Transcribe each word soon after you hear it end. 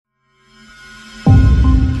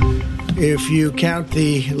If you count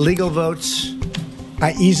the legal votes,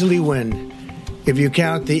 I easily win. If you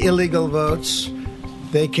count the illegal votes,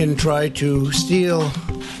 they can try to steal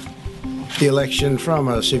the election from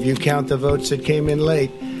us. If you count the votes that came in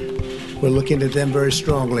late, we're looking at them very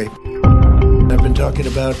strongly. I've been talking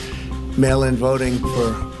about mail-in voting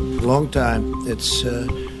for a long time. It's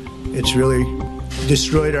really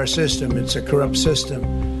destroyed our system. It's a corrupt system,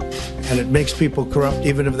 and it makes people corrupt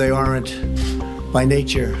even if they aren't by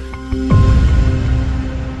nature.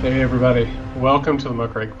 Hey everybody, welcome to the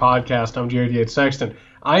Muckrake Podcast. I'm Jared Yates Sexton.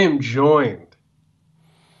 I am joined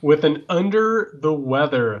with an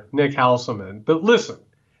under-the-weather Nick Hauselman. But listen,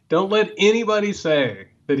 don't let anybody say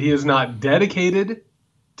that he is not dedicated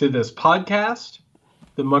to this podcast,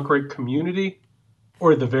 the Muckrake community,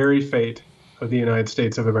 or the very fate of the United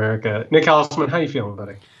States of America. Nick Hauselman, how you feeling,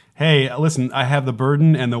 buddy? Hey, listen, I have the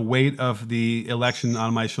burden and the weight of the election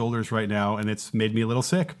on my shoulders right now, and it's made me a little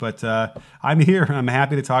sick, but I'm here. I'm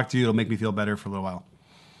happy to talk to you. It'll make me feel better for a little while.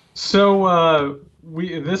 So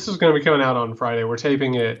this is going to be coming out on Friday. We're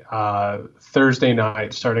taping it Thursday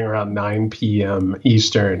night, starting around 9 p.m.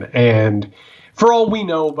 Eastern. And for all we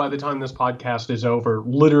know, by the time this podcast is over,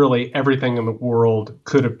 literally everything in the world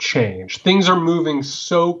could have changed. Things are moving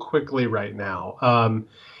so quickly right now.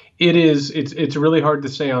 It's really hard to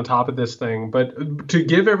stay on top of this thing. But to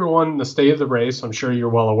give everyone the state of the race, I'm sure you're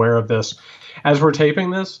well aware of this. As we're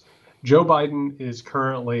taping this, Joe Biden is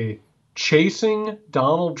currently chasing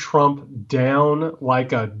Donald Trump down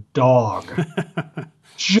like a dog.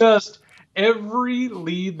 Just every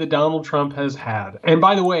lead that Donald Trump has had. And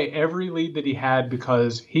by the way, every lead that he had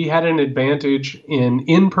because he had an advantage in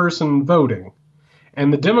in-person voting.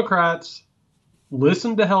 And the Democrats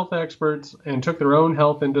listened to health experts and took their own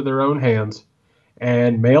health into their own hands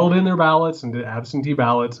and mailed in their ballots and did absentee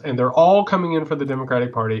ballots. And they're all coming in for the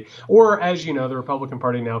Democratic Party. Or, as you know, the Republican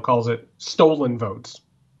Party now calls it stolen votes.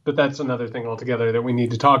 But that's another thing altogether that we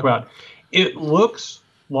need to talk about. It looks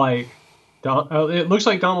like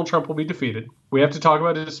Donald Trump will be defeated. We have to talk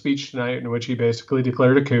about his speech tonight in which he basically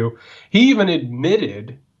declared a coup. He even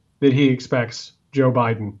admitted that he expects Joe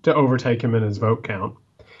Biden to overtake him in his vote count.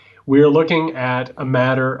 We are looking at a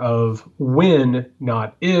matter of when,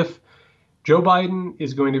 not if. Joe Biden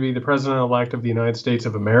is going to be the president-elect of the United States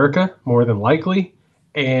of America, more than likely.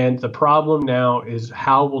 And the problem now is,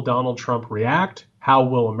 how will Donald Trump react? How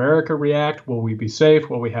will America react? Will we be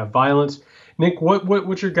safe? Will we have violence? Nick,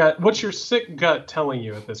 what's your gut? What's your sick gut telling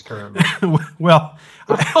you at this current moment? Well,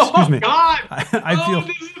 excuse me. God! I feel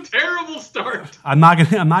this is a terrible start. I'm not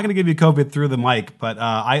gonna give you COVID through the mic, but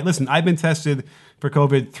listen. I've been tested for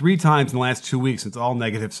COVID 3 times in the last 2 weeks. It's all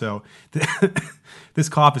negative, so this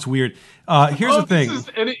cough is weird. Here's the thing. This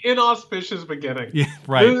is an inauspicious beginning. Yeah,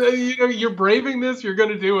 right. You're braving this. You're going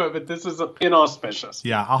to do it, but this is inauspicious.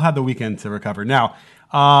 Yeah, I'll have the weekend to recover. Now,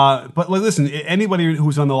 but listen, anybody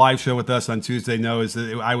who's on the live show with us on Tuesday knows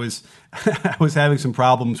that I was having some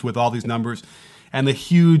problems with all these numbers and the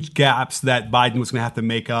huge gaps that Biden was going to have to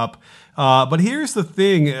make up. But here's the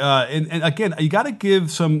thing, and again, you got to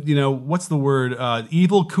give some, what's the word,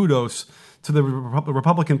 evil kudos to the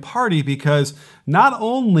Republican Party, because not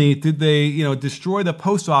only did they, destroy the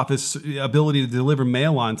post office ability to deliver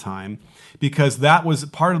mail on time, because that was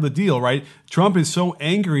part of the deal, right? Trump is so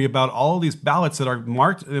angry about all of these ballots that are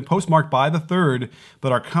postmarked by the 3rd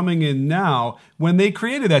that are coming in now. When they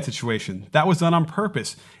created that situation, that was done on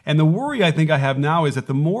purpose. And the worry I think I have now is that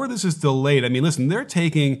the more this is delayed, I mean, listen, they're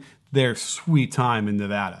taking their sweet time in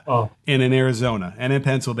Nevada and in Arizona and in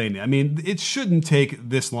Pennsylvania. I mean, it shouldn't take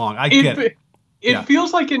this long. I get it. It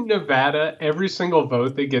feels like in Nevada, every single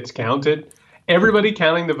vote that gets counted, everybody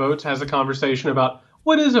counting the votes has a conversation about,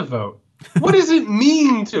 what is a vote? What does it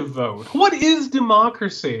mean to vote? What is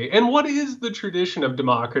democracy? And what is the tradition of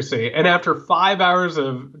democracy? And after 5 hours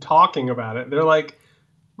of talking about it, they're like,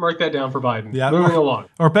 mark that down for Biden. Yeah. Moving along.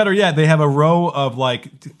 Or better yet, they have a row of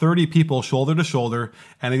like 30 people shoulder to shoulder,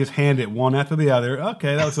 and they just hand it one after the other.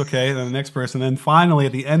 Okay, that was okay. And then the next person. And then finally,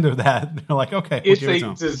 at the end of that, they're like, okay. It's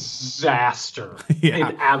a disaster. Yeah.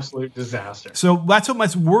 An absolute disaster. So that's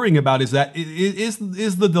what I'm worrying about, is that is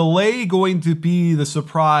the delay going to be the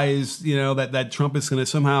surprise, that Trump is going to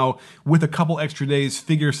somehow, with a couple extra days,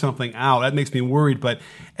 figure something out. That makes me worried. But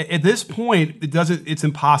at this point, it's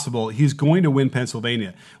impossible. He's going to win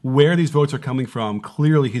Pennsylvania. Where these votes are coming from,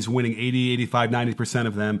 clearly he's winning 80, 85, 90%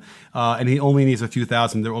 of them, and he only needs a few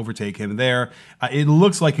thousand to overtake him there. It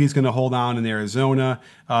looks like he's going to hold on in Arizona.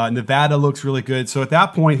 Nevada looks really good. So at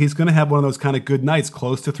that point, he's going to have one of those kind of good nights,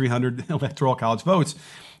 close to 300 electoral college votes.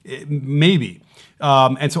 Maybe.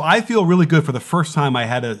 And so I feel really good. For the first time, I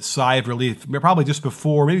had a sigh of relief, probably just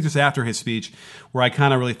before, maybe just after his speech, where I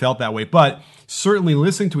kind of really felt that way. But certainly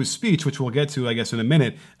listening to his speech, which we'll get to, I guess, in a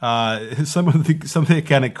minute, some of it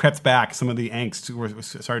kind of crept back. Some of the angst were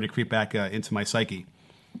starting to creep back into my psyche.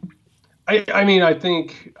 I mean, I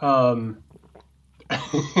think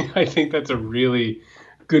I think that's a really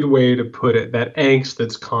good way to put it. That angst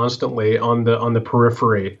that's constantly on the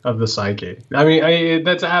periphery of the psyche. I mean,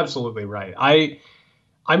 that's absolutely right.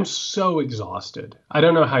 I'm so exhausted. I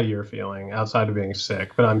don't know how you're feeling outside of being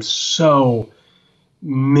sick, but I'm so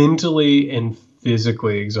mentally and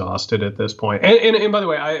physically exhausted at this point. And by the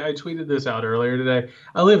way, I tweeted this out earlier today.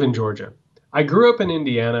 I live in Georgia. I grew up in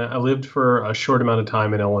Indiana. I lived for a short amount of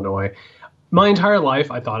time in Illinois. My entire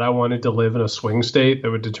life, I thought I wanted to live in a swing state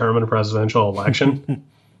that would determine a presidential election.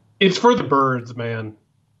 It's for the birds, man.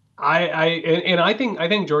 I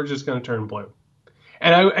think Georgia's going to turn blue,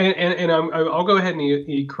 and I'll go ahead and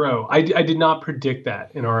eat crow. I did not predict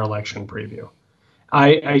that in our election preview.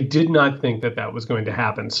 I did not think that was going to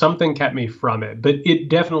happen. Something kept me from it, but it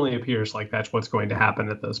definitely appears like that's what's going to happen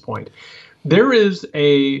at this point. There is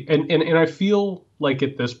and I feel like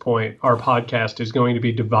at this point our podcast is going to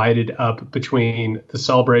be divided up between the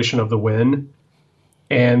celebration of the win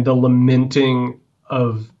and the lamenting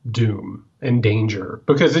of doom and danger,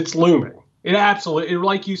 because it's looming. It absolutely,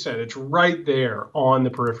 like you said, it's right there on the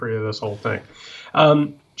periphery of this whole thing.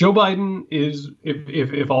 Joe Biden is,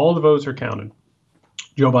 if all the votes are counted,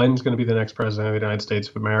 Joe Biden's going to be the next president of the United States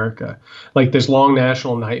of America. Like, this long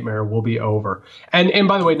national nightmare will be over. And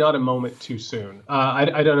by the way, not a moment too soon. I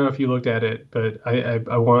don't know if you looked at it, but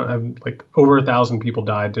I'm like over 1,000 people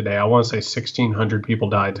died today. I want to say 1,600 people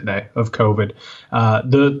died today of COVID.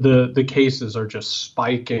 The cases are just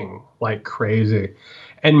spiking like crazy.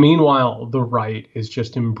 And meanwhile, the right is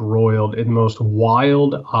just embroiled in the most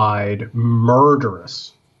wild-eyed,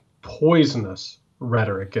 murderous, poisonous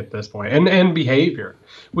rhetoric at this point, and behavior,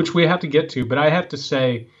 which we have to get to. But I have to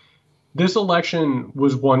say, this election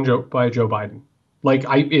was won by Joe Biden. Like,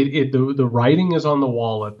 the writing is on the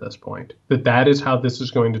wall at this point, that is how this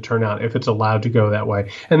is going to turn out if it's allowed to go that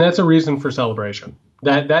way. And that's a reason for celebration.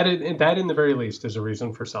 That in the very least is a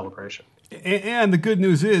reason for celebration. And the good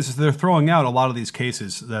news is they're throwing out a lot of these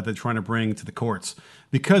cases that they're trying to bring to the courts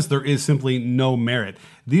because there is simply no merit.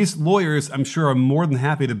 These lawyers, I'm sure, are more than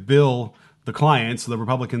happy to bill the clients, the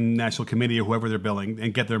Republican National Committee or whoever they're billing,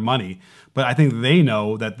 and get their money. But I think they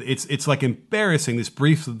know that it's like embarrassing, this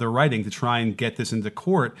brief that they're writing to try and get this into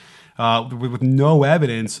court with no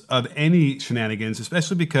evidence of any shenanigans,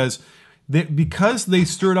 especially because they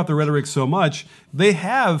stirred up the rhetoric so much. They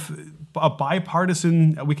have a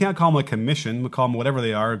bipartisan, we can't call them a commission, we'll call them whatever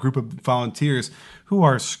they are, a group of volunteers who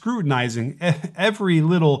are scrutinizing every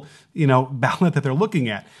little ballot that they're looking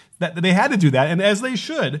at. That they had to do that, and as they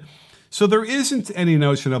should. So there isn't any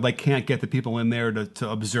notion of, like, can't get the people in there to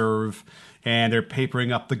observe, and they're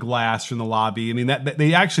papering up the glass from the lobby. I mean,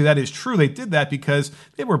 that is true. They did that because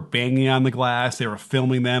they were banging on the glass. They were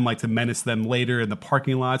filming them, like, to menace them later in the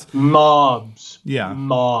parking lots. Mobs. Yeah.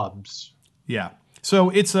 Mobs. Yeah. So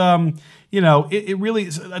it's, it really,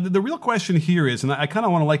 the real question here is, and I kind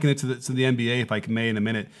of want to liken it to the NBA, if I may, in a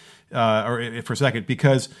minute, or for a second,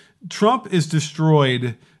 because Trump has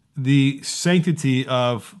destroyed the sanctity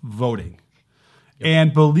of voting. Yep.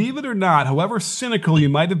 And believe it or not, however cynical you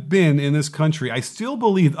might have been in this country, I still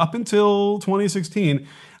believe up until 2016,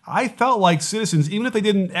 I felt like citizens, even if they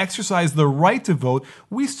didn't exercise the right to vote,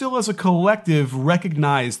 we still as a collective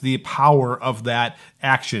recognize the power of that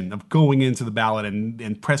action of going into the ballot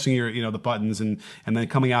and pressing the buttons and then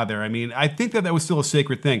coming out there. I mean, I think that was still a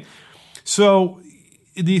sacred thing. So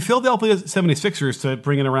the Philadelphia 76ers, to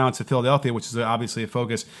bring it around to Philadelphia, which is obviously a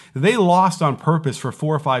focus, they lost on purpose for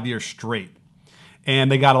 4 or 5 years straight.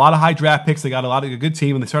 And they got a lot of high draft picks. They got a good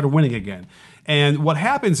team, and they started winning again. And what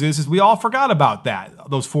happens is we all forgot about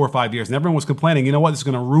those 4 or 5 years. And everyone was complaining, you know what, it's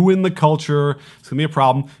going to ruin the culture. It's going to be a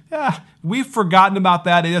problem. Yeah, we've forgotten about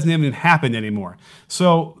that. It doesn't even happen anymore.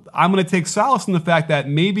 So I'm going to take solace in the fact that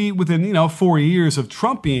maybe within 4 years of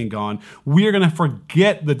Trump being gone, we are going to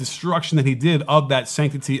forget the destruction that he did of that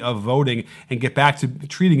sanctity of voting and get back to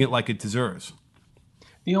treating it like it deserves.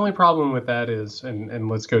 The only problem with that is, and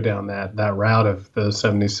let's go down that route of the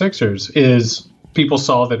 76ers, is people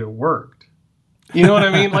saw that it worked. You know what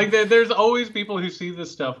I mean? Like, there's always people who see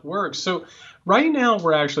this stuff work. So right now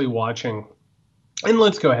we're actually watching, and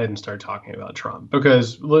let's go ahead and start talking about Trump,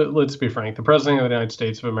 because let's be frank, the president of the United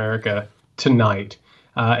States of America tonight,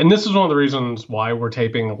 and this is one of the reasons why we're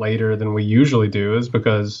taping later than we usually do, is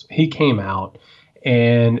because he came out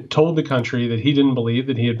and told the country that he didn't believe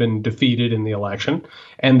that he had been defeated in the election,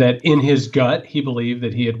 and that in his gut he believed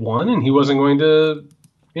that he had won, and he wasn't going to,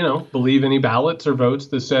 believe any ballots or votes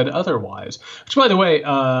that said otherwise. Which, by the way,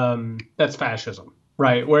 that's fascism,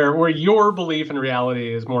 right? Where your belief in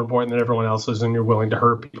reality is more important than everyone else's, and you're willing to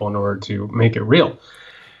hurt people in order to make it real.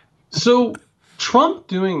 So Trump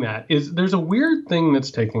doing that there's a weird thing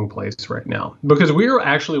that's taking place right now, because we are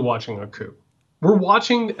actually watching a coup. We're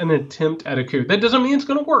watching an attempt at a coup. That doesn't mean it's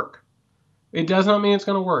going to work. It does not mean it's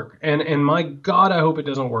going to work. And my God, I hope it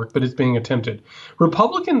doesn't work, but it's being attempted.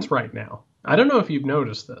 Republicans right now, I don't know if you've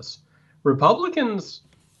noticed this, Republicans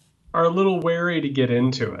are a little wary to get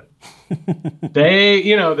into it.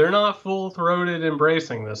 They're not full-throated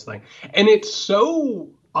embracing this thing. And it's so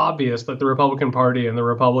obvious that the Republican Party and the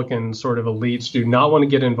Republican sort of elites do not want to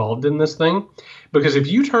get involved in this thing, because if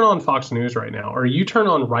you turn on Fox News right now, or you turn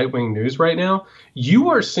on right-wing news right now, you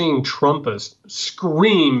are seeing Trumpists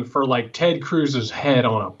scream for like Ted Cruz's head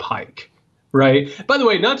on a pike, right? By the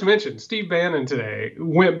way, not to mention, Steve Bannon today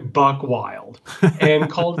went buck wild and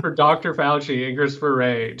called for Dr. Fauci and Christopher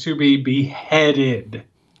Wray to be beheaded.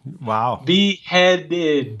 Wow.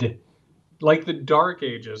 Beheaded. Like the Dark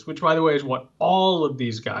Ages, which, by the way, is what all of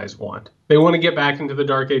these guys want. They want to get back into the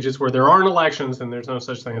Dark Ages where there aren't elections and there's no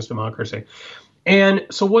such thing as democracy. And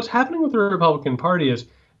so what's happening with the Republican Party is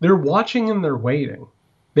they're watching and they're waiting.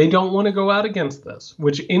 They don't want to go out against this,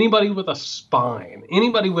 which anybody with a spine,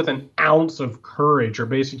 anybody with an ounce of courage or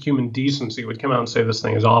basic human decency would come out and say this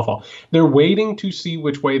thing is awful. They're waiting to see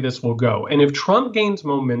which way this will go. And if Trump gains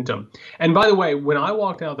momentum, and by the way, when I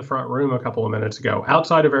walked out the front room a couple of minutes ago,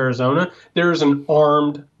 outside of Arizona, there is an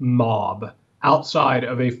armed mob outside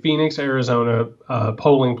of a Phoenix, Arizona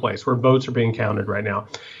polling place where votes are being counted right now.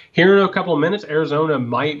 Here in a couple of minutes, Arizona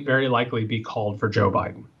might very likely be called for Joe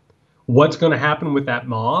Biden. What's going to happen with that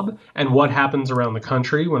mob and what happens around the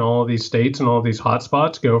country when all of these states and all of these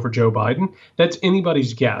hotspots go for Joe Biden, that's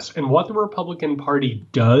anybody's guess. And what the Republican Party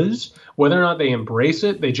does, whether or not they embrace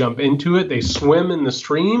it, they jump into it, they swim in the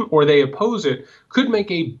stream, or they oppose it, could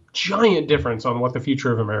make a giant difference on what the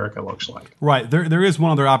future of America looks like. Right. There is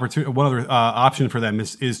one other option for them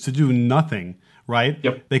is to do nothing. Right?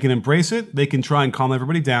 Yep. They can embrace it, they can try and calm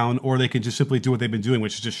everybody down, or they can just simply do what they've been doing,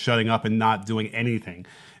 which is just shutting up and not doing anything.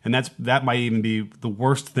 And that might even be the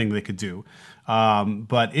worst thing they could do.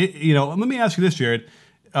 But let me ask you this, Jared.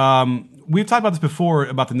 We've talked about this before,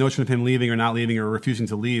 about the notion of him leaving or not leaving or refusing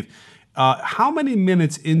to leave. How many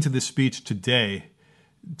minutes into the speech today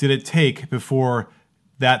did it take before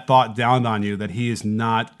that thought dawned on you that he is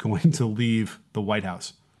not going to leave the White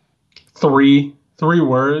House? Three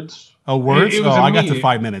words. Oh, words? I got to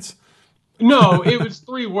 5 minutes. No, it was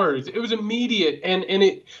 3 words. It was immediate. And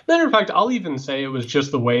it, matter of fact, I'll even say it was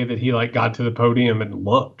just the way that he got to the podium and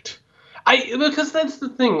looked. Because that's the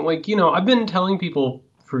thing. I've been telling people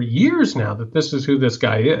for years now that this is who this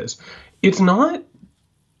guy is. It's not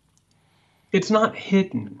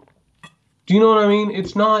hidden. Do you know what I mean?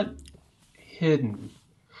 It's not hidden.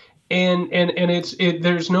 And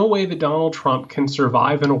there's no way that Donald Trump can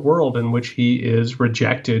survive in a world in which he is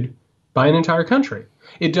rejected by an entire country.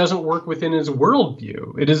 It doesn't work within his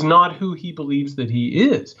worldview. It is not who he believes that he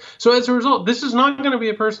is. So as a result, this is not going to be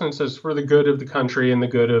a person that says, for the good of the country and the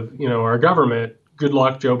good of our government, good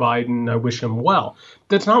luck, Joe Biden, I wish him well.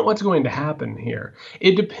 That's not what's going to happen here.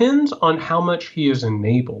 It depends on how much he is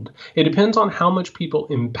enabled. It depends on how much people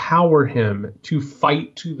empower him to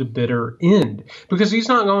fight to the bitter end. Because he's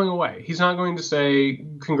not going away. He's not going to say,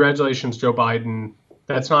 congratulations, Joe Biden.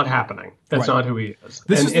 That's not happening. That's not who he is.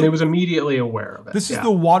 And it was immediately aware of it. This is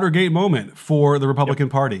the Watergate moment for the Republican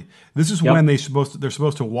Party. This is when they're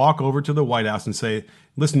supposed to walk over to the White House and say,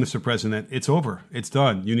 listen, Mr. President, it's over. It's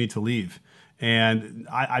done. You need to leave. And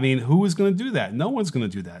I mean, who is going to do that? No one's going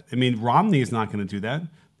to do that. I mean, Romney is not going to do that.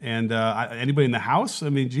 And anybody in the House? I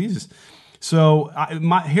mean, Jesus. So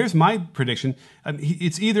here's my prediction.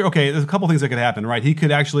 It's either, there's a couple things that could happen, right? He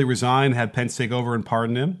could actually resign, have Pence take over and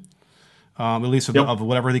pardon him. At least of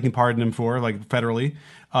whatever they can pardon him for, like federally.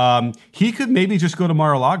 He could maybe just go to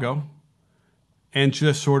Mar-a-Lago and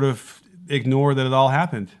just sort of ignore that it all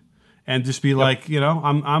happened, and just be like,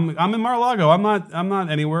 I'm in Mar-a-Lago. I'm not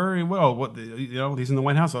anywhere. Well, what he's in the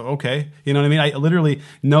White House. Okay, you know what I mean? I literally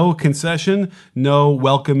no concession, no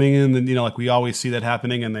welcoming, and like we always see that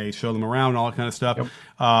happening, and they show them around and all that kind of stuff. Yep.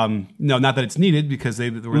 No, not that it's needed because they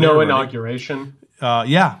were no inauguration.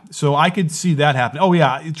 So I could see that happen. Oh,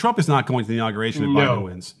 yeah, Trump is not going to the inauguration if Biden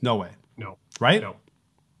wins. No way. No. Right?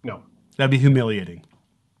 No. That'd be humiliating.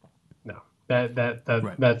 No.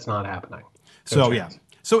 That's not happening. So, yeah.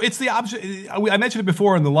 So it's the object. I mentioned it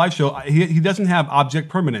before in the live show. He doesn't have object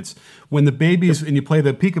permanence. When the babies and you play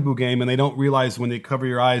the peekaboo game and they don't realize when they cover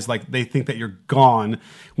your eyes, like they think that you're gone.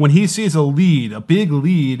 When he sees a lead, a big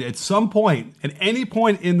lead at some point, at any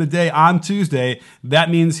point in the day on Tuesday, that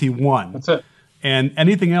means he won. That's it. And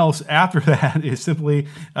anything else after that is simply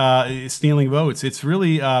stealing votes. It's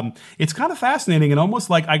really, it's kind of fascinating and almost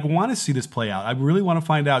like I want to see this play out. I really want to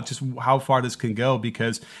find out just how far this can go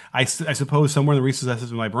because I suppose somewhere in the recesses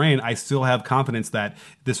of my brain, I still have confidence that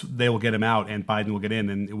they will get him out and Biden will get in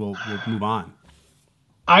and we'll move on.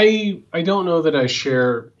 I don't know that I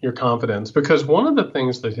share your confidence because one of the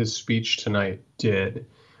things that his speech tonight did,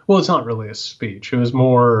 well, it's not really a speech. It was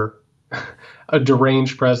more a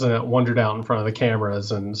deranged president wandered out in front of the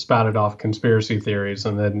cameras and spouted off conspiracy theories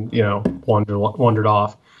and then, wandered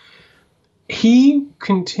off. He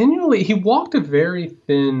walked a very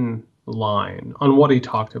thin line on what he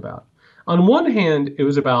talked about. On one hand, it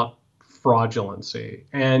was about fraudulency.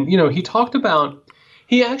 And,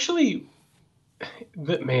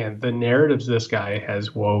 the narratives this guy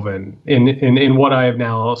has woven in what I have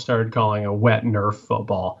now started calling a wet Nerf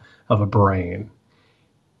football of a brain.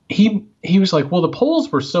 He was like, well, the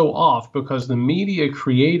polls were so off because the media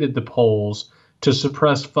created the polls to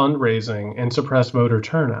suppress fundraising and suppress voter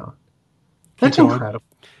turnout. That's incredible.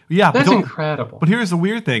 Yeah, that's incredible. But here's the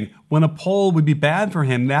weird thing. When a poll would be bad for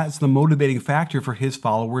him, that's the motivating factor for his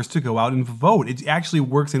followers to go out and vote. It actually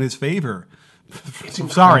works in his favor. I'm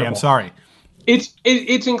sorry.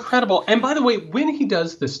 It's incredible. And by the way, when he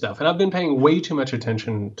does this stuff, and I've been paying way too much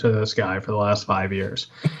attention to this guy for the last 5 years,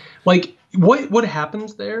 like what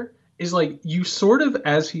happens there is like you sort of,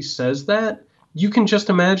 as he says that, you can just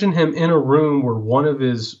imagine him in a room where one of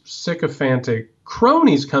his sycophantic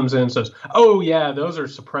cronies comes in and says, oh, yeah, those are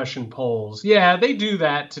suppression polls. Yeah, they do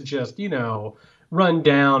that to just, run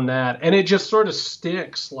down that. And it just sort of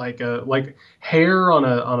sticks like hair on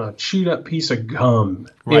a chewed up piece of gum,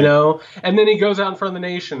 right. And then he goes out in front of the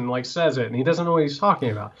nation, like says it, and he doesn't know what he's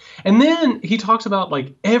talking about. And then he talks about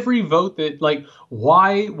like every vote that like,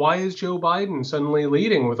 why is Joe Biden suddenly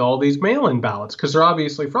leading with all these mail-in ballots? Because they're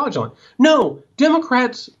obviously fraudulent. No,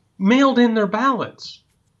 Democrats mailed in their ballots.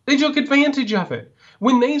 They took advantage of it.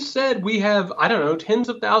 When they said we have, tens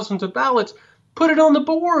of thousands of ballots, put it on the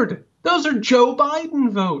board. Those are Joe Biden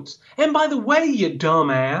votes. And by the way, you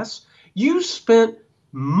dumbass, you spent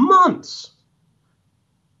months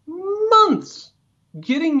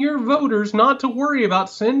getting your voters not to worry about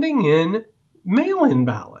sending in mail-in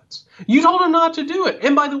ballots. You told them not to do it.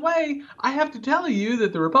 And by the way, I have to tell you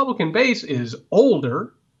that the Republican base is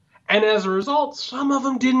older. And as a result, some of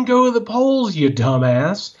them didn't go to the polls, you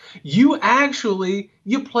dumbass. You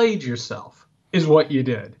played yourself, is what you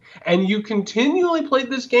did. And you continually played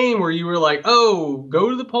this game where you were like, oh, go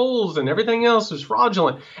to the polls and everything else is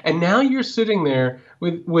fraudulent. And now you're sitting there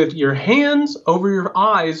with your hands over your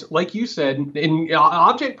eyes, like you said, in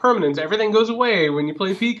object permanence, everything goes away when you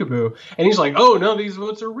play peekaboo. And he's like, oh, no, these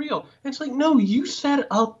votes are real. And it's like, no, you set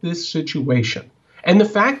up this situation. And the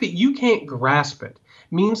fact that you can't grasp it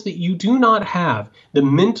means that you do not have the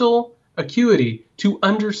mental acuity to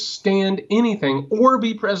understand anything or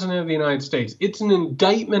be president of the United States. It's an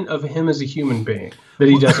indictment of him as a human being that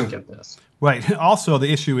he doesn't get this. Right. Also,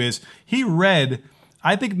 the issue is he read,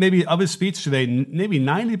 I think maybe of his speech today, maybe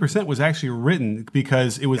 90% was actually written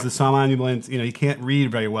because it was the somnolent, he can't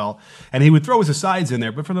read very well. And he would throw his asides in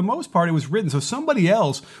there. But for the most part, it was written. So somebody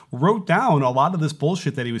else wrote down a lot of this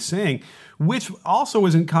bullshit that he was saying, which also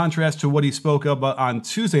is in contrast to what he spoke about on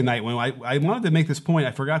Tuesday night when I wanted to make this point.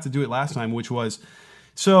 I forgot to do it last time, which was,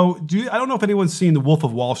 I don't know if anyone's seen The Wolf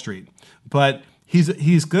of Wall Street, but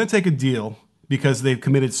he's going to take a deal because they've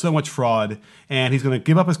committed so much fraud, and he's going to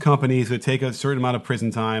give up his company. He's going to take a certain amount of prison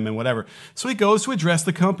time and whatever. So he goes to address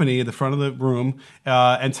the company at the front of the room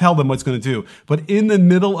and tell them what it's going to do. But in the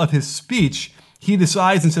middle of his speech, he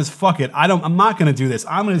decides and says, fuck it, I'm not going to do this.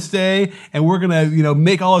 I'm going to stay, and we're going to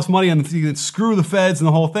make all this money and screw the feds and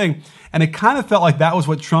the whole thing. And it kind of felt like that was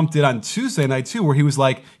what Trump did on Tuesday night, too, where he was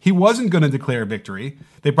like, he wasn't going to declare victory.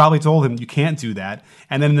 They probably told him, you can't do that.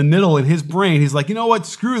 And then in the middle, in his brain, he's like, you know what,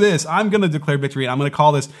 screw this. I'm going to declare victory, and I'm going to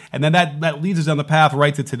call this. And then that leads us down the path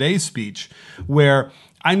right to today's speech, where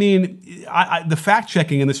the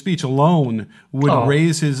fact-checking in the speech alone would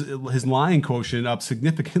raise his lying quotient up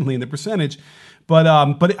significantly in the percentage. But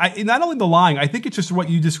not only the lying, I think it's just what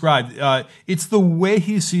you described. It's the way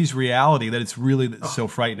he sees reality that it's really so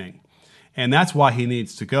frightening. And that's why he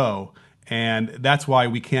needs to go. And that's why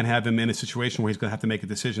we can't have him in a situation where he's going to have to make a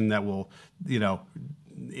decision that will,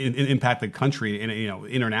 impact the country,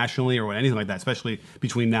 internationally or anything like that, especially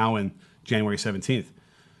between now and January 17th.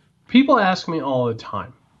 People ask me all the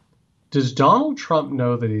time, does Donald Trump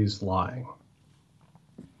know that he's lying?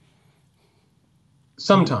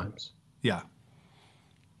 Sometimes. Yeah.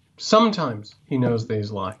 Sometimes he knows that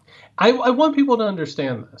he's lying. I want people to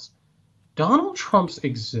understand this. Donald Trump's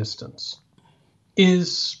existence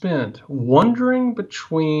is spent wandering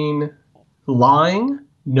between lying,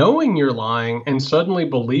 knowing you're lying, and suddenly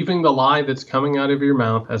believing the lie that's coming out of your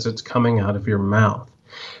mouth as it's coming out of your mouth.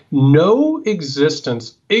 No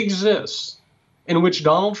existence exists in which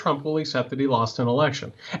Donald Trump will accept that he lost an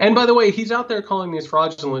election. And by the way, he's out there calling these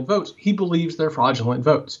fraudulent votes. He believes they're fraudulent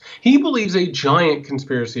votes. He believes a giant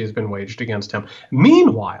conspiracy has been waged against him.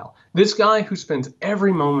 Meanwhile, this guy who spends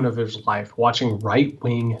every moment of his life watching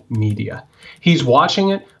right-wing media, he's watching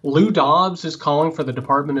it. Lou Dobbs is calling for the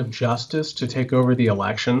Department of Justice to take over the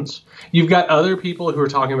elections. You've got other people who are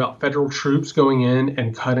talking about federal troops going in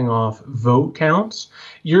and cutting off vote counts.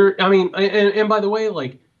 And by the way,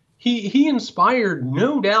 like, He inspired,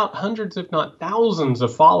 no doubt, hundreds, if not thousands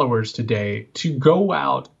of followers today to go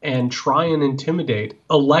out and try and intimidate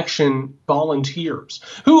election volunteers,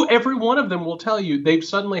 who every one of them will tell you they've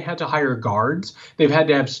suddenly had to hire guards. They've had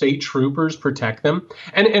to have state troopers protect them.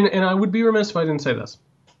 And I would be remiss if I didn't say this.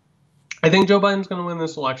 I think Joe Biden's going to win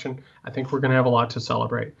this election. I think we're going to have a lot to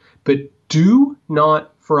celebrate. But do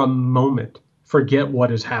not for a moment forget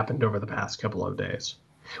what has happened over the past couple of days.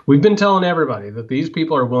 We've been telling everybody that these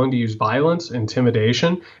people are willing to use violence,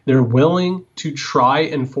 intimidation. They're willing to try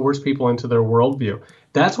and force people into their worldview.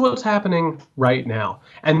 That's what's happening right now.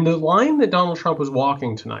 And the line that Donald Trump was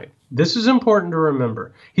walking tonight, this is important to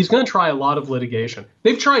remember. He's going to try a lot of litigation.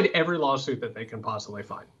 They've tried every lawsuit that they can possibly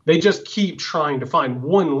find. They just keep trying to find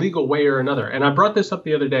one legal way or another. And I brought this up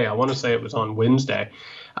the other day. I want to say it was on Wednesday.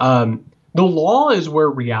 The law is where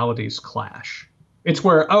realities clash. It's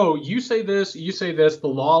where, you say this, the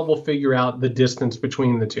law will figure out the distance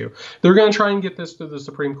between the two. They're going to try and get this to the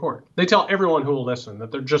Supreme Court. They tell everyone who will listen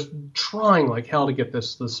that they're just trying like hell to get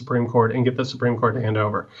this to the Supreme Court and get the Supreme Court to hand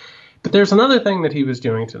over. But there's another thing that he was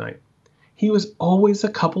doing tonight. He was always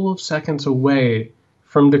a couple of seconds away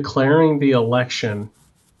from declaring the election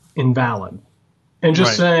invalid and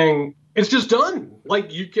just saying, it's just done.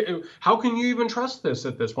 Like, how can you even trust this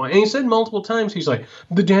at this point? And he said multiple times, he's like,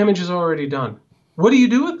 the damage is already done. What do you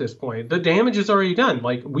do at this point? The damage is already done.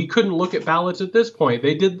 Like, we couldn't look at ballots at this point.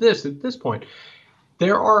 They did this at this point.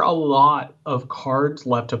 There are a lot of cards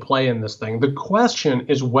left to play in this thing. The question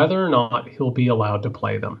is whether or not he'll be allowed to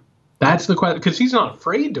play them. That's the question, because he's not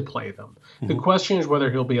afraid to play them. Mm-hmm. The question is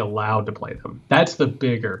whether he'll be allowed to play them. That's the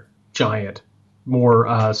bigger, giant,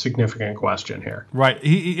 more significant question here. Right.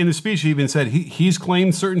 He, in the speech, he even said he's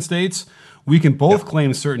claimed certain states. We can both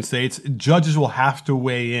claim certain states. Judges will have to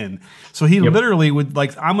weigh in. So he literally would,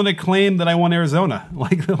 like, I'm going to claim that I won Arizona.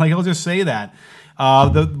 Like he'll just say that.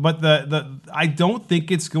 I don't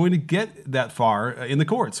think it's going to get that far in the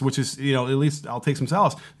courts, which is, at least I'll take some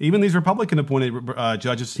solace. Even these Republican appointed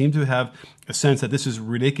judges seem to have a sense that this is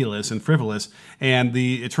ridiculous and frivolous, and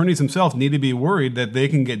the attorneys themselves need to be worried that they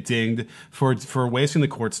can get dinged for wasting the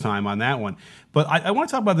court's time on that one. But I want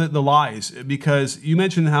to talk about the lies, because you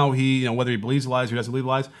mentioned how he, whether he believes lies or doesn't believe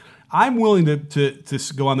lies. I'm willing to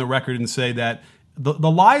go on the record and say that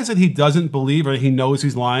the lies that he doesn't believe or he knows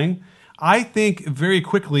he's lying, I think very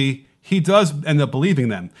quickly he does end up believing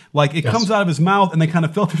them. Like, it comes out of his mouth and then kind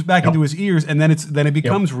of filters back into his ears, and then it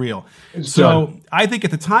becomes real. So I think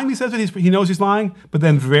at the time he says that he knows he's lying, but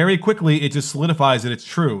then very quickly it just solidifies that it's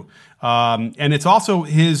true. And it's also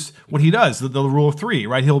what he does, the rule of three,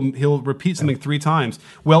 right? He'll repeat something three times.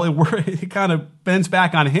 Well, it kind of bends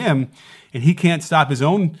back on him, and he can't stop his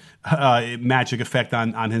own magic effect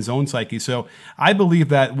on his own psyche. So I believe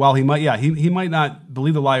that while he might not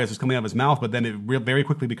believe the lie as it's coming out of his mouth, but then it very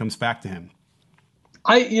quickly becomes fact to him.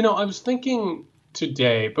 I was thinking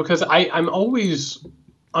today, because I'm always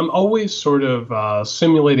sort of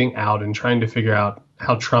simulating out and trying to figure out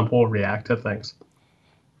how Trump will react to things.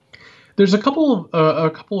 There's a couple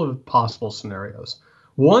of possible scenarios.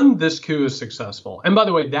 One, this coup is successful. And by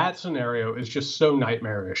the way, that scenario is just so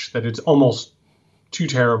nightmarish that it's almost too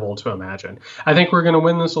terrible to imagine. I think we're going to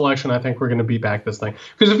win this election. I think we're going to beat back this thing.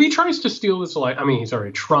 Because if he tries to steal this election, he's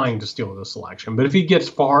already trying to steal this election. But if he gets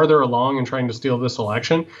farther along in trying to steal this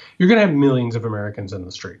election, you're going to have millions of Americans in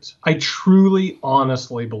the streets. I truly,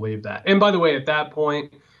 honestly believe that. And by the way, at that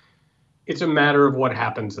point, it's a matter of what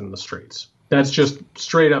happens in the streets. That's just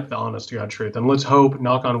straight up the honest to God truth. And let's hope,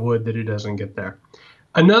 knock on wood, that it doesn't get there.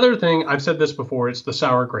 Another thing, I've said this before, it's the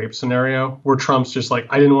sour grape scenario where Trump's just like,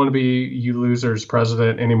 I didn't want to be you losers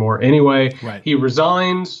president anymore anyway. Right. He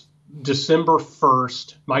resigns December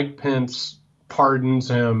 1st. Mike Pence pardons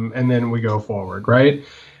him, and then we go forward, right?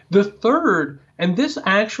 The third, and this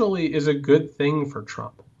actually is a good thing for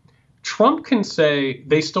Trump. Trump can say,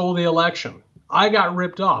 they stole the election. I got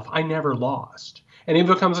ripped off. I never lost. And he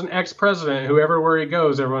becomes an ex-president who everywhere he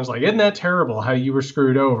goes, everyone's like, isn't that terrible how you were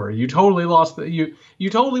screwed over? You totally lost you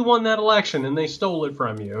totally won that election and they stole it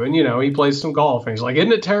from you. And, he plays some golf and he's like,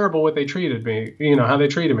 isn't it terrible what they treated me? How they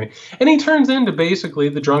treated me. And he turns into basically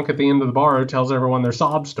the drunk at the end of the bar who tells everyone their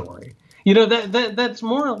sob story. That's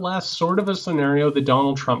more or less sort of a scenario that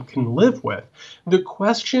Donald Trump can live with. The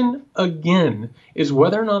question, again, is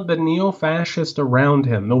whether or not the neo-fascists around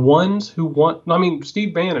him, the ones who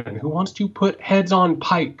Steve Bannon, who wants to put heads on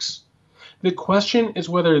pikes, the question is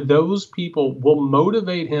whether those people will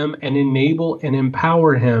motivate him and enable and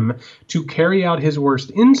empower him to carry out his worst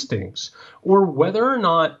instincts, or whether or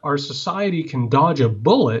not our society can dodge a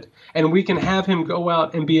bullet and we can have him go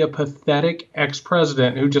out and be a pathetic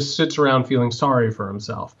ex-president who just sits around feeling sorry for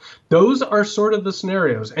himself. Those are sort of the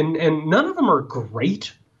scenarios, and none of them are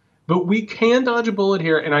great, but we can dodge a bullet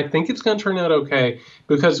here, and I think it's going to turn out okay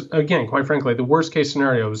because, again, quite frankly, the worst-case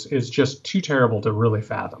scenario is just too terrible to really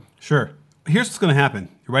fathom. Sure. Here's what's going to happen.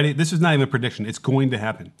 You ready? This is not even a prediction. It's going to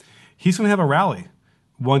happen. He's going to have a rally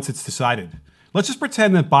once it's decided. Let's just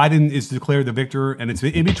pretend that Biden is declared the victor and it's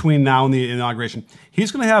in between now and the inauguration.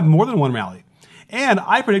 He's going to have more than one rally. And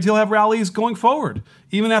I predict he'll have rallies going forward.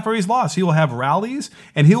 Even after he's lost, he will have rallies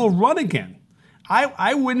and he will run again.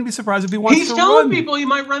 I wouldn't be surprised if he wants to run. He's telling people he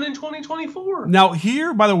might run in 2024. Now,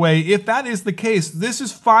 here, by the way, if that is the case, this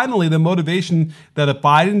is finally the motivation that a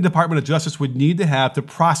Biden Department of Justice would need to have to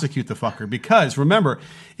prosecute the fucker. Because remember,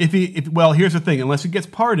 here's the thing: unless he gets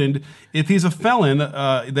pardoned, if he's a felon,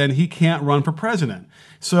 then he can't run for president.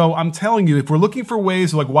 So I'm telling you, if we're looking for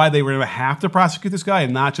ways like why they were going to have to prosecute this guy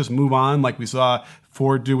and not just move on like we saw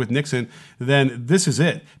Ford do with Nixon, then this is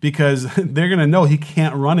it, because they're going to know he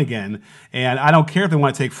can't run again. And I don't care if they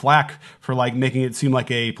want to take flack for like making it seem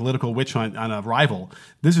like a political witch hunt on a rival.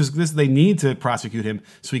 They need to prosecute him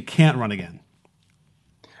so he can't run again.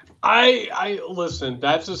 I listen,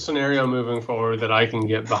 that's a scenario moving forward that I can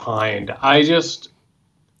get behind.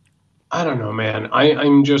 I don't know, man.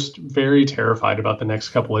 I'm just very terrified about the next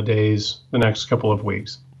couple of days, the next couple of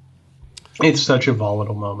weeks. It's such a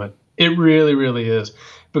volatile moment. It really, really is.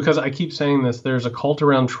 Because I keep saying this, there's a cult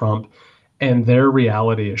around Trump, and their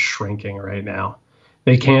reality is shrinking right now.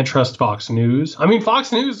 They can't trust Fox News. I mean,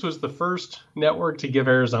 Fox News was the first network to give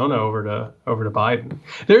Arizona over to Biden.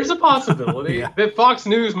 There's a possibility that Fox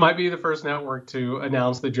News might be the first network to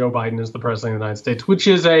announce that Joe Biden is the president of the United States, which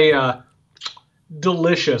is a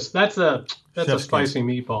delicious. That's a spicy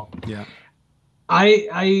meatball. Yeah.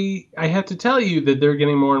 I have to tell you that they're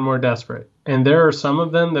getting more and more desperate. And there are some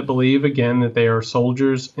of them that believe, again, that they are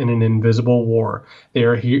soldiers in an invisible war. They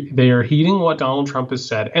are heeding what Donald Trump has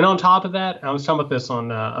said. And on top of that, I was talking about this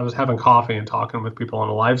I was having coffee and talking with people on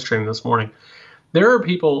a live stream this morning. There are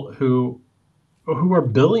people who are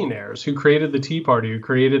billionaires, who created the Tea Party, who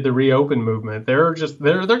created the Reopen movement. They're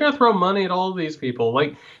going to throw money at all of these people.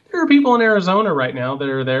 Like, there are people in Arizona right now that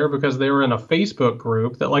are there because they were in a Facebook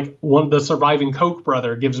group that like the surviving Koch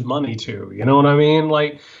brother gives money to. You know what I mean?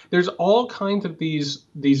 Like, there's all kinds of these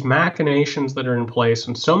machinations that are in place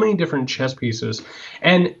and so many different chess pieces.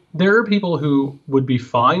 And there are people who would be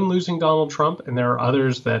fine losing Donald Trump, and there are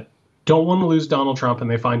others that don't want to lose Donald Trump,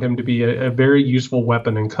 and they find him to be a very useful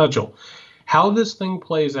weapon and cudgel. How this thing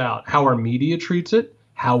plays out, how our media treats it,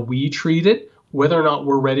 how we treat it, whether or not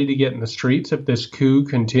we're ready to get in the streets if this coup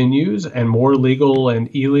continues and more legal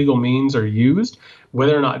and illegal means are used,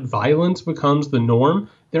 whether or not violence becomes the norm,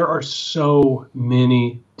 there are so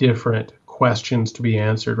many different questions to be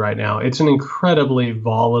answered right now. It's an incredibly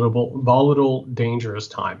volatile, dangerous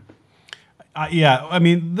time. Yeah, I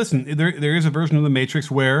mean, listen, there is a version of the Matrix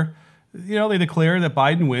where they declare that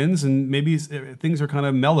Biden wins, and maybe things are kind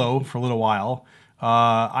of mellow for a little while.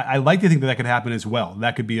 I like to think that could happen as well.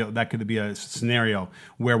 That could be a scenario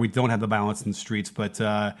where we don't have the violence in the streets, but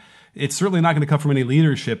it's certainly not going to come from any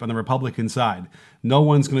leadership on the Republican side. No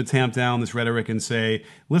one's going to tamp down this rhetoric and say,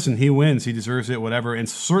 listen, he wins, he deserves it, whatever, and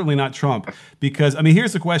certainly not Trump. Because, I mean,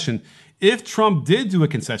 here's the question. If Trump did do a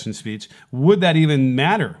concession speech, would that even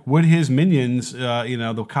matter? Would his minions,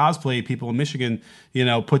 the cosplay people in Michigan,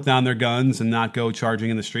 put down their guns and not go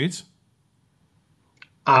charging in the streets?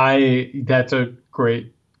 That's a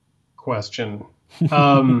great question.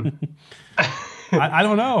 I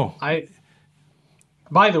don't know.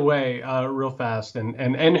 By the way, real fast,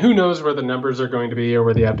 and who knows where the numbers are going to be or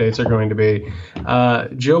where the updates are going to be.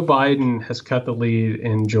 Joe Biden has cut the lead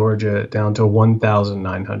in Georgia down to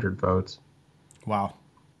 1,900 votes. Wow.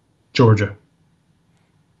 Georgia.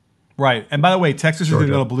 Right. And by the way, Texas is going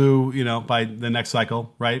to Georgia. go blue, by the next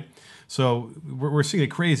cycle, right? So we're seeing a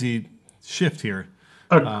crazy shift here.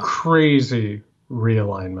 A crazy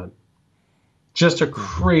realignment. Just a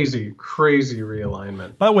crazy, crazy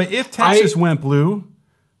realignment. By the way, if Texas went blue,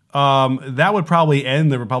 that would probably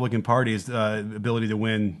end the Republican Party's ability to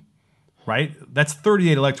win, right? That's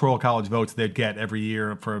 38 electoral college votes they'd get every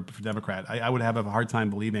year for Democrat. I would have a hard time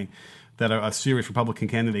believing that a serious Republican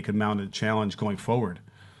candidate could mount a challenge going forward.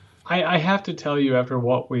 I have to tell you, after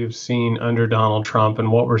what we've seen under Donald Trump and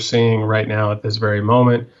what we're seeing right now at this very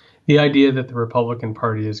moment, the idea that the Republican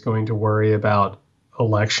Party is going to worry about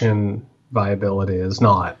election viability is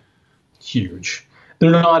not huge.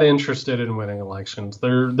 They're not interested in winning elections.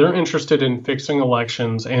 They're interested in fixing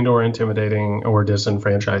elections and or intimidating or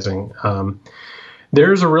disenfranchising.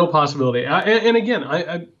 There's a real possibility. And again,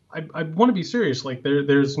 I want to be serious. Like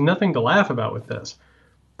there's nothing to laugh about with this.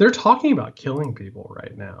 They're talking about killing people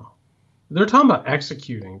right now. They're talking about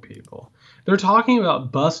executing people. They're talking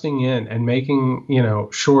about busting in and making,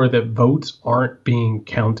 sure that votes aren't being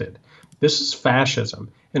counted. This is fascism.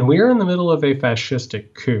 And we are in the middle of a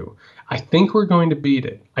fascistic coup. I think we're going to beat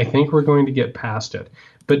it. I think we're going to get past it.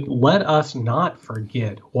 But let us not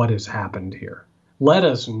forget what has happened here. Let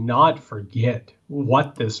us not forget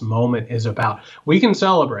what this moment is about. We can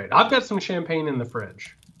celebrate. I've got some champagne in the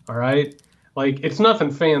fridge. All right? Like, it's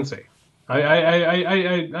nothing fancy.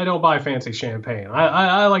 I don't buy fancy champagne.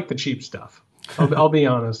 I like the cheap stuff. I'll be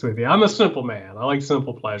honest with you. I'm a simple man. I like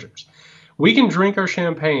simple pleasures. We can drink our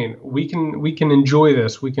champagne. We can enjoy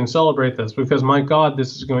this. We can celebrate this because, my God,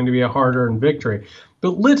 this is going to be a hard-earned victory.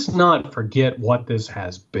 But let's not forget what this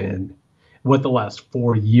has been, what the last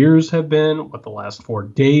 4 years have been, what the last 4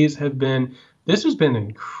 days have been. This has been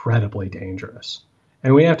incredibly dangerous,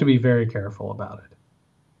 and we have to be very careful about it.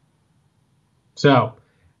 So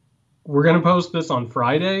we're going to post this on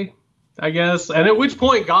Friday, I guess. And at which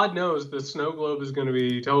point, God knows, the snow globe is going to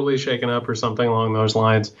be totally shaken up or something along those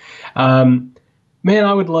lines. Man,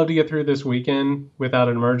 I would love to get through this weekend without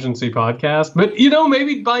an emergency podcast. But,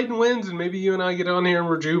 maybe Biden wins and maybe you and I get on here and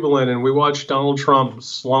we're jubilant and we watch Donald Trump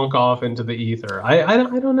slunk off into the ether. I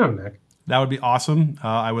don't know, Nick. That would be awesome.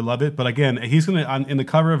 I would love it. But again, he's going to, in the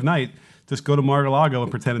cover of night, just go to Mar-a-Lago and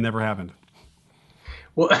pretend it never happened.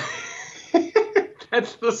 Well...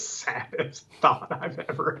 That's the saddest thought I've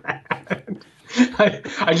ever had.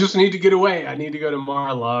 I just need to get away. I need to go to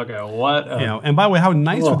Mar-a-Lago. What? And by the way, how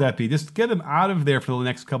nice would that be? Just get him out of there for the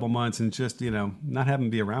next couple months and just, not have him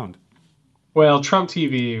be around. Well, Trump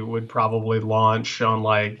TV would probably launch on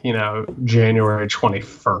January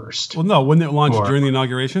 21st. Well, no, wouldn't it launch during the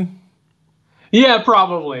inauguration? Yeah,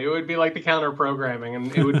 probably. It would be like the counter-programming,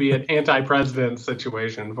 and it would be an anti-president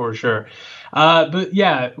situation for sure. But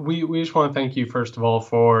yeah, we just want to thank you, first of all,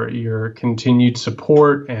 for your continued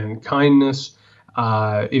support and kindness.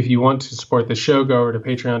 If you want to support the show, go over to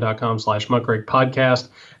patreon.com/muckrakepodcast.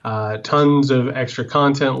 Tons of extra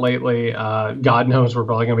content lately. God knows we're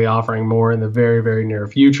probably going to be offering more in the very, very near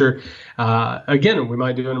future. Again, we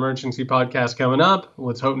might do an emergency podcast coming up.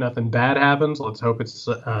 Let's hope nothing bad happens. Let's hope it's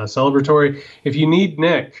celebratory. If you need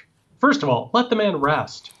Nick, first of all, let the man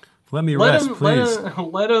rest. Let me rest, please.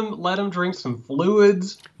 Let him drink some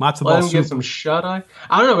fluids. Matzo ball let him soup. get some shut-eye.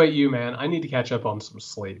 I don't know about you, man. I need to catch up on some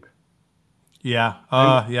sleep. Yeah.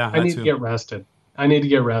 I need to get rested. But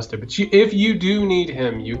if you do need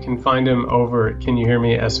him, you can find him over at Can You Hear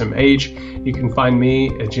Me SMH. You can find me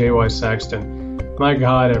at JY Sexton. My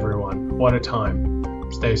God, everyone, what a time.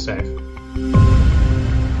 Stay safe.